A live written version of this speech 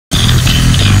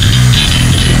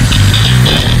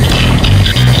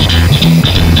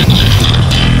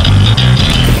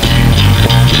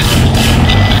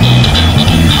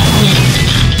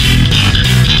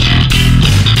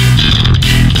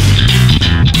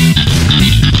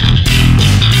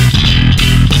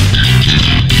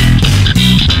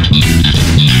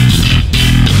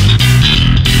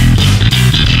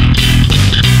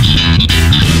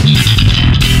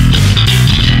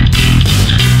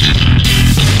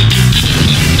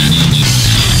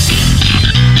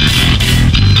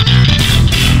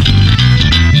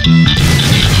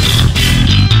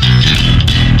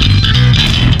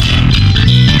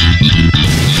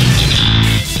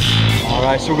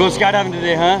going skydiving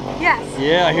today, huh? Yes.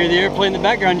 Yeah, I hear the airplane in the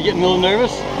background. You getting a little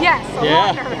nervous? Yes, a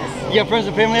lot nervous. You got friends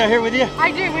and family out here with you?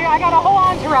 I do. I got a whole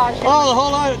entourage here. Oh, the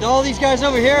whole lot, all these guys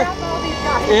over here? Yeah, all these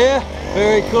guys. Yeah,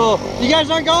 very cool. You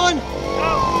guys aren't going?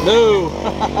 No.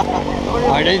 All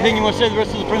right, anything you want to say to the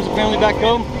rest of the friends and family back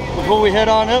home before we head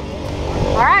on up?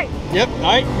 All right. Yep, all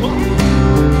right, cool.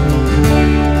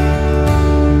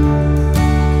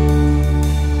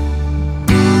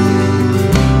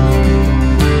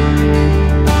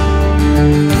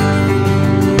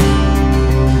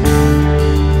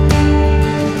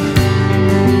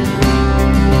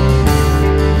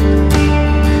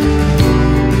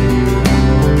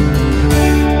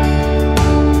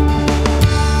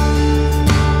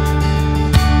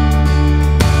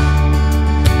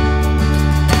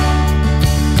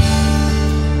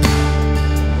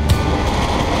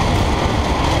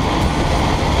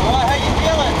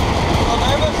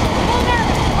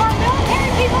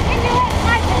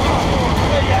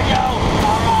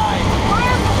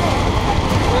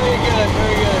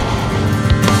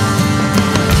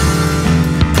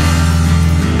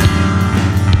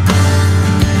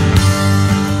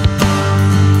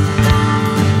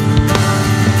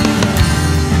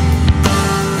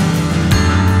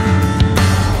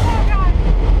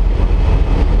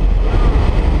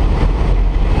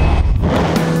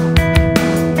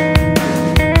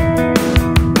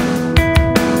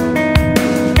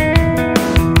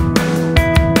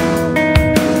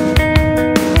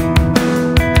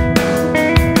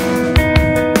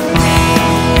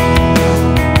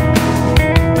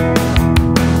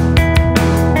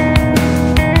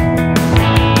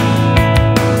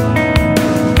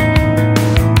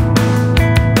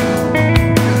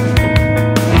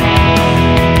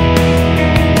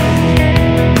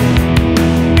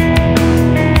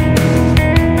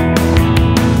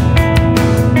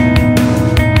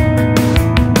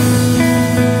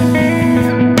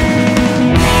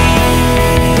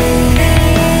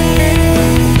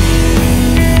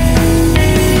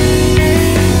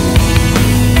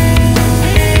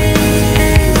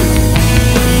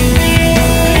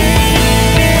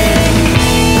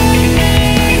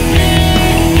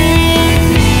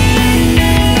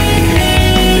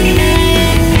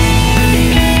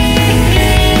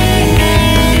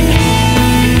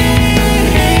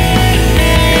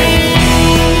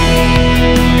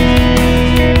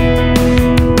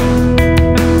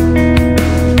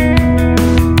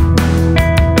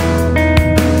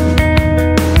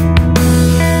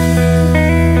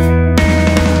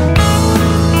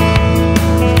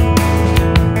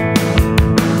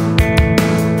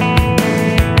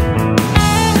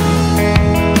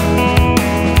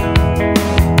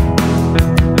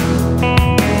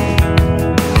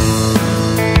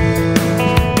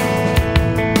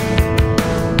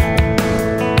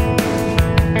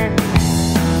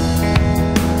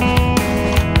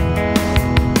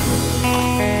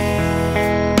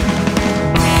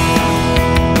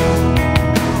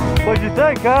 What'd you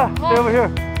think, huh? Stay over here.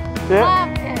 Yeah?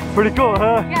 Loved it. Pretty cool,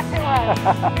 huh? Yes, it was.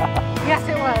 Yes,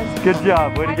 it was. Good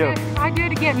job. Way to go. I'd do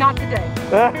it again, not today.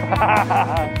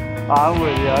 I'm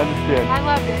with you. I understand. I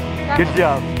loved it. Good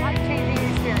job.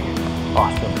 Life-changing experience.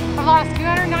 Awesome. I lost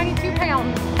 292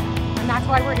 pounds, and that's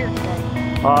why we're here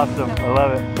today. Awesome. I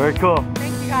love it. Very cool.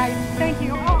 Thank you, guys. Thank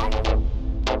you.